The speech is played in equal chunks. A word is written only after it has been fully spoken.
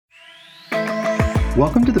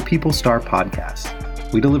Welcome to the People Star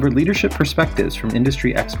podcast. We deliver leadership perspectives from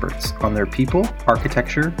industry experts on their people,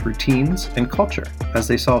 architecture, routines, and culture as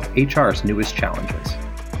they solve HR's newest challenges.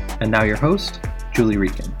 And now your host, Julie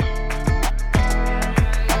Rieken.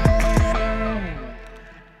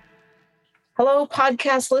 Hello,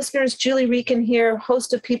 podcast listeners. Julie Rieken here,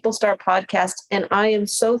 host of People Star Podcast, and I am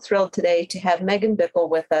so thrilled today to have Megan Bickle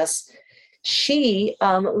with us. She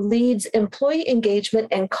leads employee engagement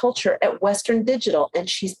and culture at Western Digital, and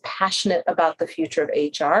she's passionate about the future of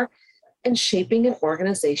HR and shaping an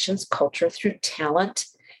organization's culture through talent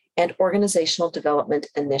and organizational development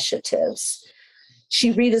initiatives.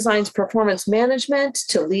 She redesigns performance management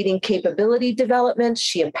to leading capability development.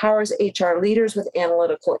 She empowers HR leaders with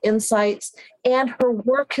analytical insights, and her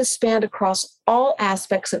work has spanned across all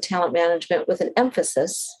aspects of talent management with an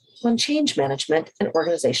emphasis on change management and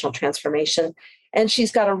organizational transformation. And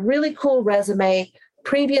she's got a really cool resume,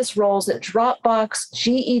 previous roles at Dropbox,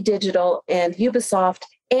 GE Digital, and Ubisoft,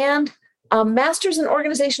 and a master's in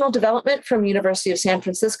organizational development from University of San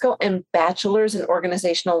Francisco and bachelor's in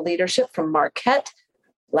organizational leadership from Marquette.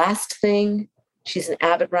 Last thing, she's an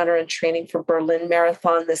avid runner and training for Berlin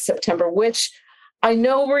Marathon this September, which I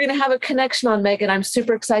know we're going to have a connection on, Megan. I'm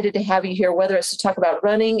super excited to have you here, whether it's to talk about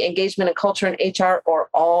running, engagement and culture in HR, or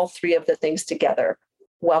all three of the things together.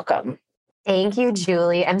 Welcome. Thank you,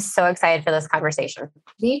 Julie. I'm so excited for this conversation.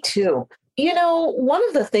 Me too. You know, one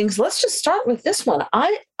of the things, let's just start with this one.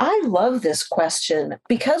 I love this question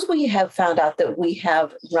because we have found out that we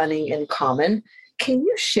have running in common. Can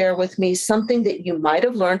you share with me something that you might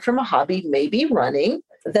have learned from a hobby, maybe running,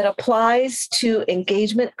 that applies to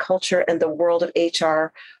engagement, culture, and the world of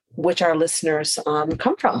HR, which our listeners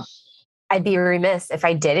come from? I'd be remiss if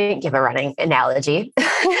I didn't give a running analogy.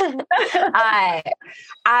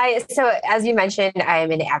 So as you mentioned,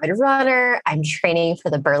 I'm an avid runner. I'm training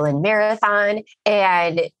for the Berlin Marathon.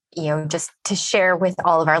 And, just to share with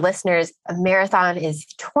all of our listeners, a marathon is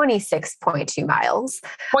 26.2 miles.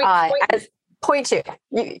 Point two.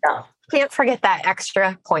 You can't forget that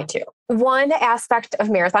extra 0.2. One aspect of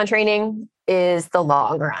marathon training is the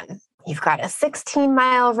long run. You've got a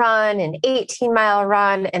 16-mile run, an 18-mile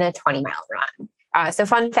run, and a 20-mile run. So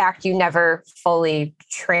fun fact, you never fully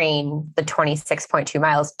train the 26.2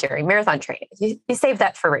 miles during marathon training. You save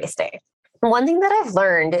that for race day. One thing that I've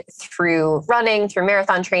learned through running, through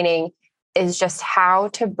marathon training, is just how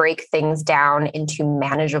to break things down into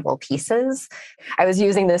manageable pieces. I was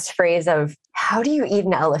using this phrase of, how do you eat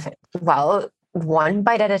an elephant? Well, one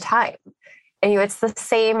bite at a time. And it's the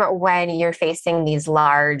same when you're facing these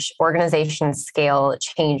large organization scale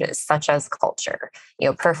changes, such as culture,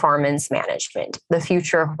 performance management, the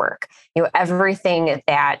future of work, everything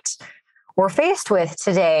that we're faced with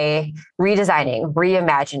today, redesigning,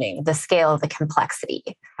 reimagining the scale of the complexity.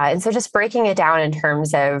 And so just breaking it down in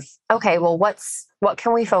terms of, okay, well, what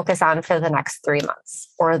can we focus on for the next 3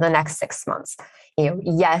 months or the next 6 months?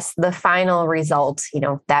 Yes, the final result,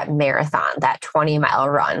 that marathon, that 20-mile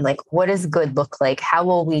run, like what does good look like? How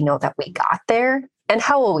will we know that we got there? And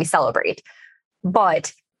how will we celebrate?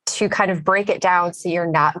 But to kind of break it down so you're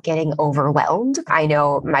not getting overwhelmed. I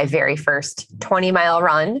know my very first 20-mile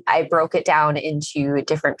run, I broke it down into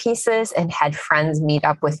different pieces and had friends meet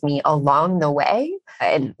up with me along the way.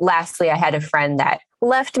 And lastly, I had a friend that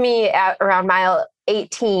left me at around mile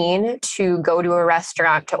 18 to go to a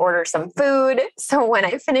restaurant to order some food. So when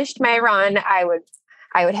I finished my run, I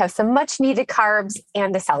would have some much needed carbs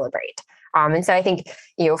and to celebrate. And so I think,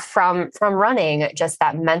 from running, just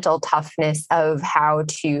that mental toughness of how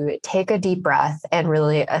to take a deep breath and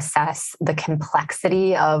really assess the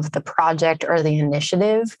complexity of the project or the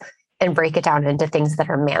initiative and break it down into things that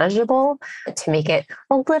are manageable to make it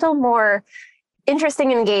a little more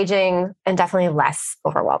interesting, engaging, and definitely less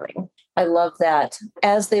overwhelming. I love that.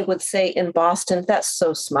 As they would say in Boston, that's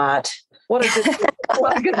so smart. What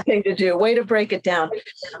a good thing to do. Way to break it down.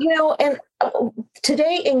 And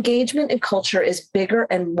today engagement and culture is bigger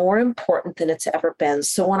and more important than it's ever been.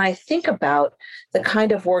 So when I think about the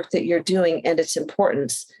kind of work that you're doing and its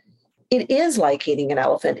importance, it is like eating an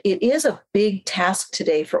elephant. It is a big task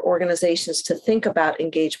today for organizations to think about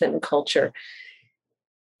engagement and culture.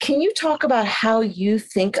 Can you talk about how you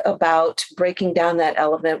think about breaking down that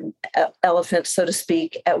elephant, so to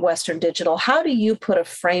speak, at Western Digital? How do you put a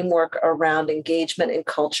framework around engagement and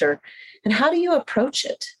culture, and how do you approach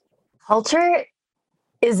it? Culture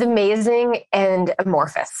is amazing and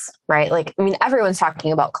amorphous, right? Everyone's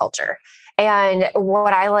talking about culture. And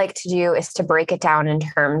what I like to do is to break it down in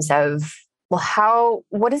terms of,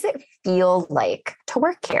 what does it feel like to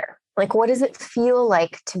work here? What does it feel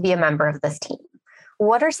like to be a member of this team?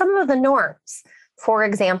 What are some of the norms? For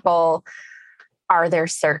example, Are there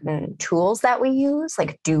certain tools that we use?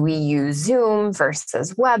 Like, do we use Zoom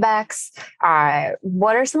versus WebEx?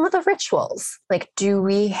 What are some of the rituals? Like, do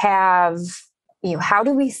we have, how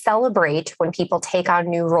do we celebrate when people take on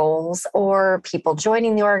new roles or people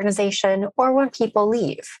joining the organization or when people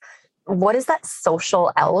leave? What is that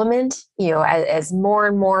social element? As more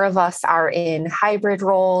and more of us are in hybrid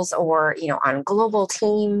roles or, on global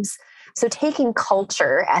teams. So taking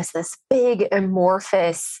culture as this big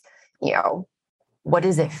amorphous, what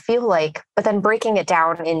does it feel like? But then breaking it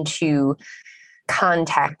down into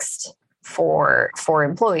context for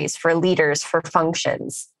employees, for leaders, for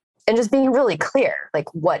functions, and just being really clear,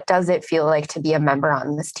 like, what does it feel like to be a member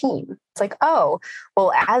on this team? It's like, oh,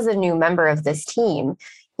 well, as a new member of this team,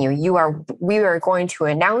 we are going to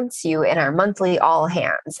announce you in our monthly all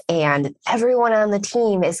hands, and everyone on the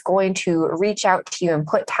team is going to reach out to you and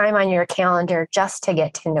put time on your calendar just to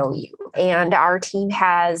get to know you. And our team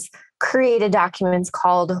has created documents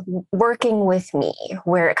called Working With Me,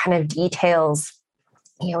 where it kind of details,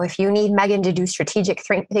 if you need Megan to do strategic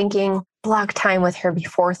thinking, block time with her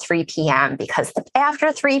before 3 p.m. because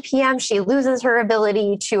after 3 p.m., she loses her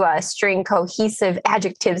ability to string cohesive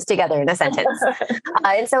adjectives together in a sentence.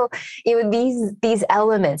 And so, these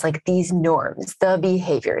elements, like these norms, the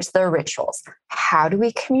behaviors, the rituals, how do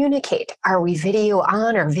we communicate? Are we video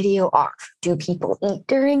on or video off? Do people eat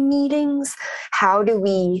during meetings? How do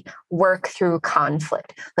we work through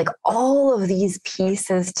conflict? Like, all of these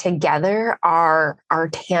pieces together are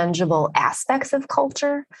tangible aspects of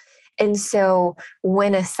culture. And so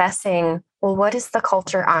when assessing, well, what is the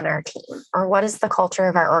culture on our team or what is the culture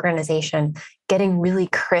of our organization, getting really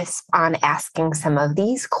crisp on asking some of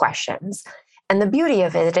these questions. And the beauty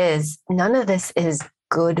of it is none of this is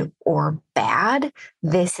good or bad.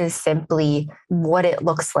 This is simply what it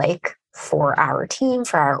looks like for our team,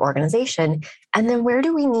 for our organization. And then where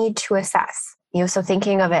do we need to assess? So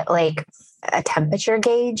thinking of it like a temperature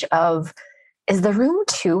gauge of, is the room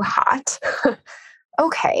too hot?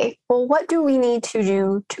 Okay, well, what do we need to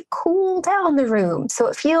do to cool down the room so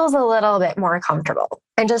it feels a little bit more comfortable?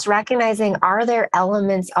 And just recognizing, are there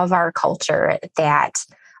elements of our culture that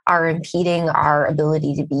are impeding our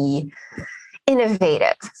ability to be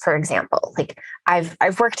innovative, for example? Like,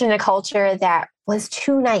 I've worked in a culture that was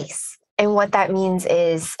too nice. And what that means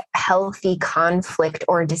is healthy conflict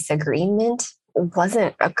or disagreement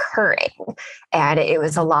wasn't occurring. And it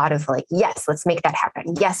was a lot of like, yes, let's make that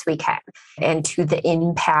happen. Yes, we can. And to the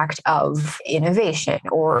impact of innovation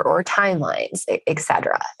or timelines, et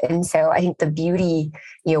cetera. And so I think the beauty,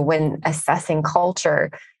 when assessing culture,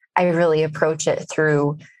 I really approach it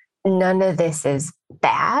through none of this is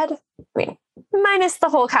bad. I mean, minus the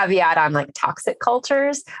whole caveat on like toxic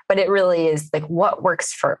cultures, but it really is like what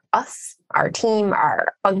works for us, our team,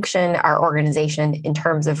 our function, our organization in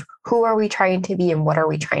terms of who are we trying to be and what are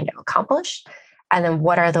we trying to accomplish? And then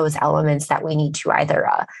what are those elements that we need to either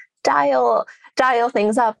dial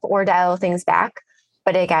things up or dial things back?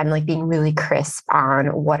 But again, like being really crisp on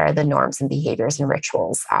what are the norms and behaviors and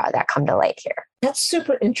rituals that come to light here. That's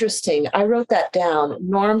super interesting. I wrote that down.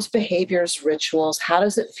 Norms, behaviors, rituals. How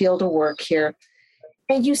does it feel to work here?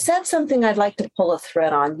 And you said something I'd like to pull a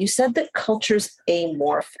thread on. You said that culture's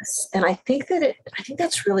amorphous. And I think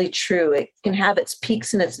that's really true. It can have its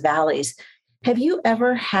peaks and its valleys. Have you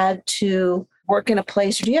ever had to work in a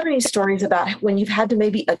place, or do you have any stories about when you've had to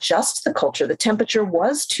maybe adjust the culture? The temperature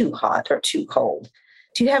was too hot or too cold.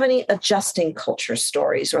 Do you have any adjusting culture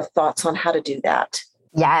stories or thoughts on how to do that?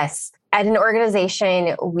 Yes. At an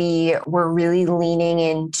organization, we were really leaning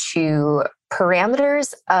into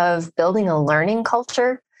parameters of building a learning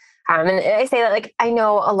culture. And I say that, like, I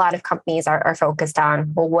know a lot of companies are focused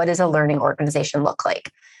on, well, what does a learning organization look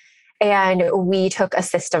like? And we took a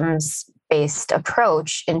systems-based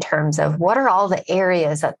approach in terms of what are all the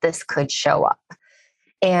areas that this could show up.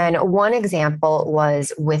 And one example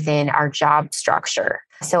was within our job structure.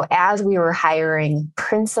 So as we were hiring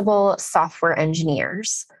principal software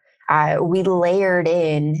engineers, we layered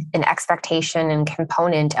in an expectation and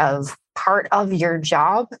component of part of your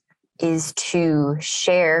job is to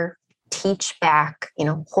share, teach back,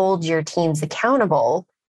 hold your teams accountable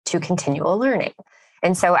to continual learning.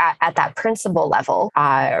 And so at that principal level,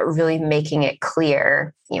 really making it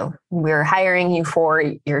clear, we're hiring you for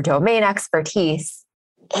your domain expertise,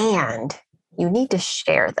 and you need to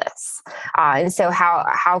share this. And so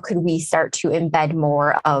how could we start to embed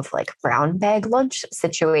more of like brown bag lunch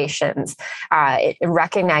situations,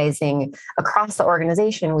 recognizing across the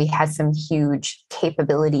organization, we had some huge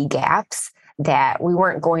capability gaps that we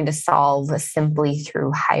weren't going to solve simply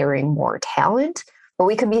through hiring more talent, but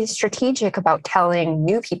we could be strategic about telling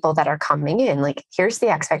new people that are coming in, like, here's the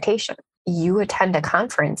expectation. you attend a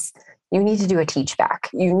conference, you need to do a teach back.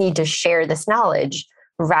 You need to share this knowledge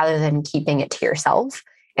rather than keeping it to yourself.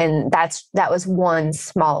 And that was one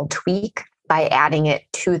small tweak by adding it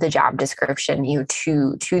to the job description,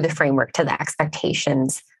 to the framework, to the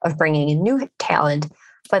expectations of bringing in new talent,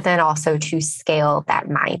 but then also to scale that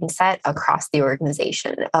mindset across the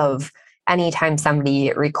organization of anytime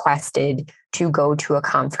somebody requested to go to a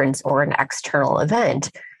conference or an external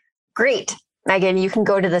event, great, Megan, you can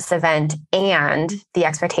go to this event, and the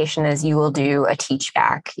expectation is you will do a teach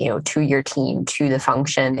back, to your team, to the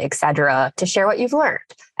function, et cetera, to share what you've learned.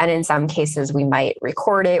 And in some cases, we might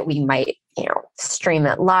record it. We might, stream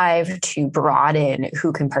it live to broaden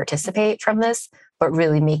who can participate from this, but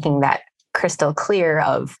really making that crystal clear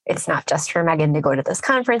of it's not just for Megan to go to this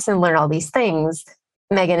conference and learn all these things.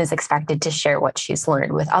 Megan is expected to share what she's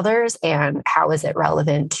learned with others and how is it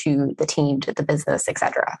relevant to the team, to the business, et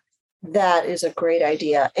cetera. That is a great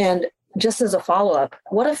idea. And just as a follow-up,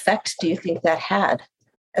 what effect do you think that had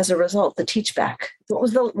as a result, the teach back? What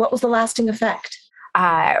was the lasting effect?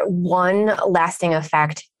 One lasting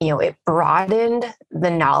effect, it broadened the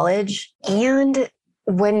knowledge. And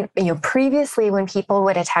when, previously when people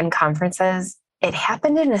would attend conferences, it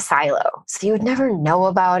happened in a silo. So you would never know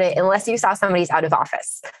about it unless you saw somebody's out of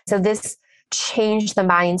office. So this changed the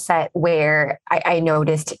mindset where I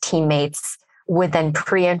noticed teammates would then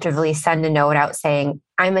preemptively send a note out saying,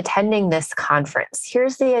 I'm attending this conference.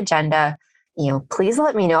 Here's the agenda. Please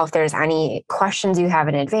let me know if there's any questions you have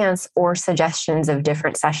in advance or suggestions of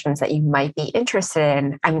different sessions that you might be interested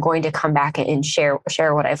in. I'm going to come back and share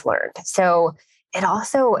what I've learned. So it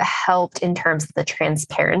also helped in terms of the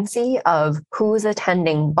transparency of who's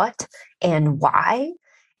attending what and why,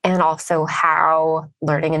 and also how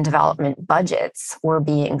learning and development budgets were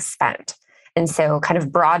being spent. And so kind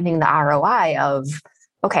of broadening the ROI of,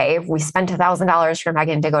 okay, we spent $1,000 for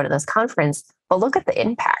Megan to go to this conference, but look at the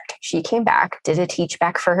impact. She came back, did a teach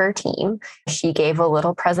back for her team. She gave a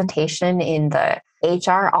little presentation in the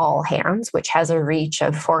HR All Hands, which has a reach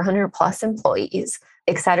of 400 plus employees,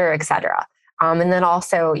 et cetera, et cetera. And then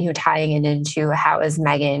also, tying it into how is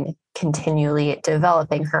Megan continually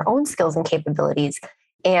developing her own skills and capabilities,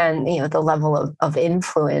 and the level of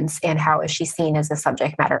influence, and how is she seen as a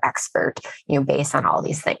subject matter expert, based on all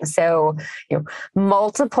these things. So,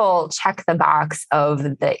 multiple check the box of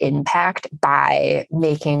the impact by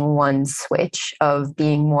making one switch of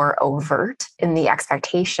being more overt in the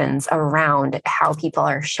expectations around how people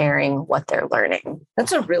are sharing what they're learning.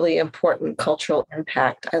 That's a really important cultural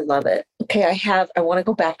impact. I love it. Okay, I want to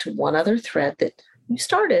go back to one other thread that you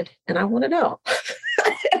started, and I want to know.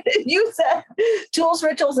 You said tools,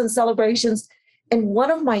 rituals, and celebrations. And one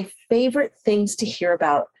of my favorite things to hear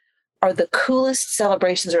about are the coolest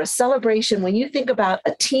celebrations, or a celebration. When you think about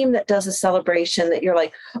a team that does a celebration that you're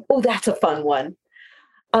like, oh, that's a fun one.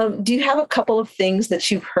 Do you have a couple of things that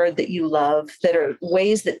you've heard that you love that are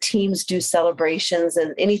ways that teams do celebrations,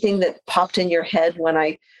 and anything that popped in your head when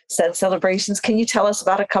I said celebrations? Can you tell us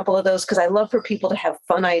about a couple of those? Because I love for people to have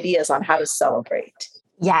fun ideas on how to celebrate.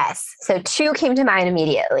 Yes. So 2 came to mind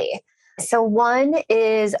immediately. So one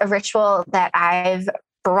is a ritual that I've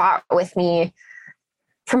brought with me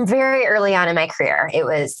from very early on in my career. It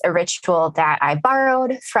was a ritual that I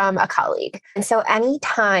borrowed from a colleague. And so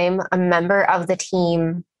anytime a member of the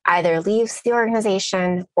team either leaves the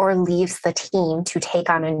organization or leaves the team to take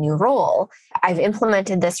on a new role, I've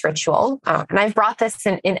implemented this ritual. And I've brought this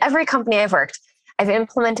in every company I've worked. I've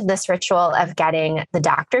implemented this ritual of getting the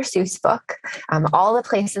Dr. Seuss book, all the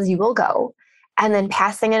places you will go, and then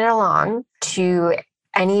passing it along to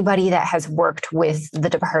anybody that has worked with the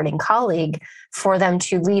departing colleague for them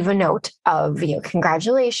to leave a note of,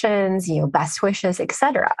 congratulations, best wishes,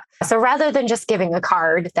 etc. So rather than just giving a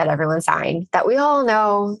card that everyone signed, that we all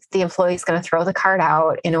know the employee is going to throw the card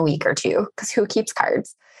out in a week or two, because who keeps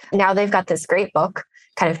cards? Now they've got this great book,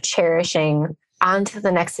 kind of cherishing on to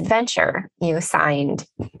the next adventure, signed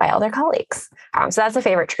by all their colleagues. So that's a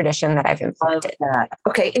favorite tradition that I've implemented.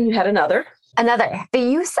 Okay, and you had another? The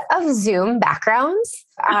use of Zoom backgrounds.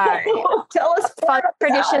 Tell us. Fun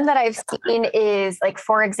tradition that I've seen is, like,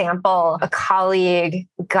 for example, a colleague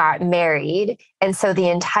got married. And so the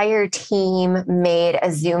entire team made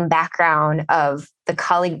a Zoom background of the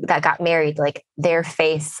colleague that got married, like their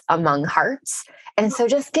face among hearts. And so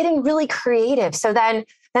just getting really creative. So then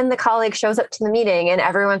the colleague shows up to the meeting and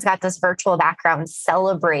everyone's got this virtual background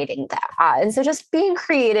celebrating that. And so just being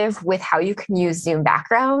creative with how you can use Zoom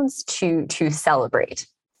backgrounds to celebrate.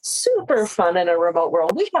 Super fun in a remote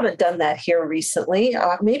world. We haven't done that here recently.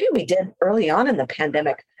 Maybe we did early on in the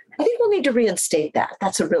pandemic. I think we'll need to reinstate that.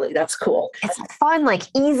 That's cool. It's a fun,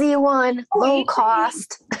 easy one, low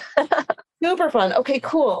cost. Super fun. Okay,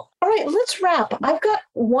 cool. All right, let's wrap. I've got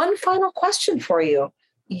one final question for you.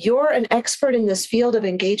 You're an expert in this field of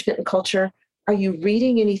engagement and culture. Are you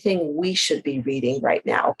reading anything we should be reading right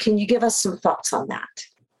now? Can you give us some thoughts on that?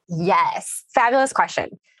 Yes. Fabulous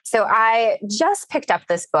question. So I just picked up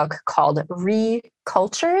this book called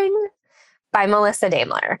Reculturing by Melissa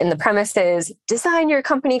Daimler. And the premise is design your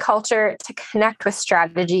company culture to connect with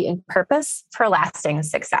strategy and purpose for lasting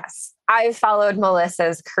success. I've followed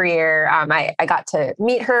Melissa's career. I got to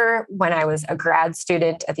meet her when I was a grad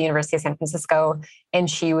student at the University of San Francisco, and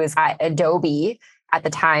she was at Adobe at the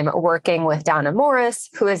time working with Donna Morris,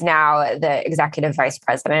 who is now the executive vice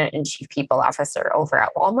president and chief people officer over at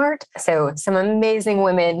Walmart. So some amazing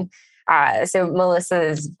women. So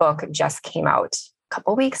Melissa's book just came out a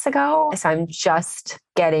couple weeks ago. So I'm just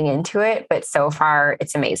getting into it, but so far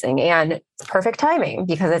it's amazing. And it's perfect timing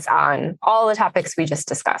because it's on all the topics we just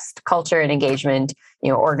discussed: culture and engagement,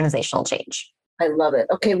 organizational change. I love it.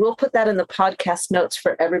 Okay, we'll put that in the podcast notes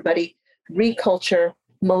for everybody. Reculture,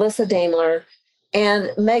 Melissa Daimler.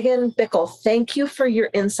 And Megan Bickle, thank you for your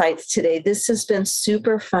insights today. This has been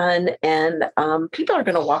super fun, and people are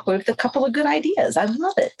going to walk away with a couple of good ideas. I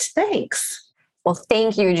love it. Thanks. Well,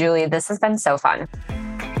 thank you, Julie. This has been so fun.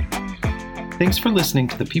 Thanks for listening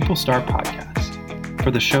to the PeopleStar podcast.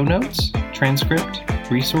 For the show notes,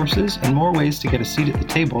 transcript, resources, and more ways to get a seat at the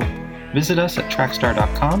table, visit us at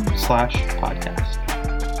trackstar.com/podcast.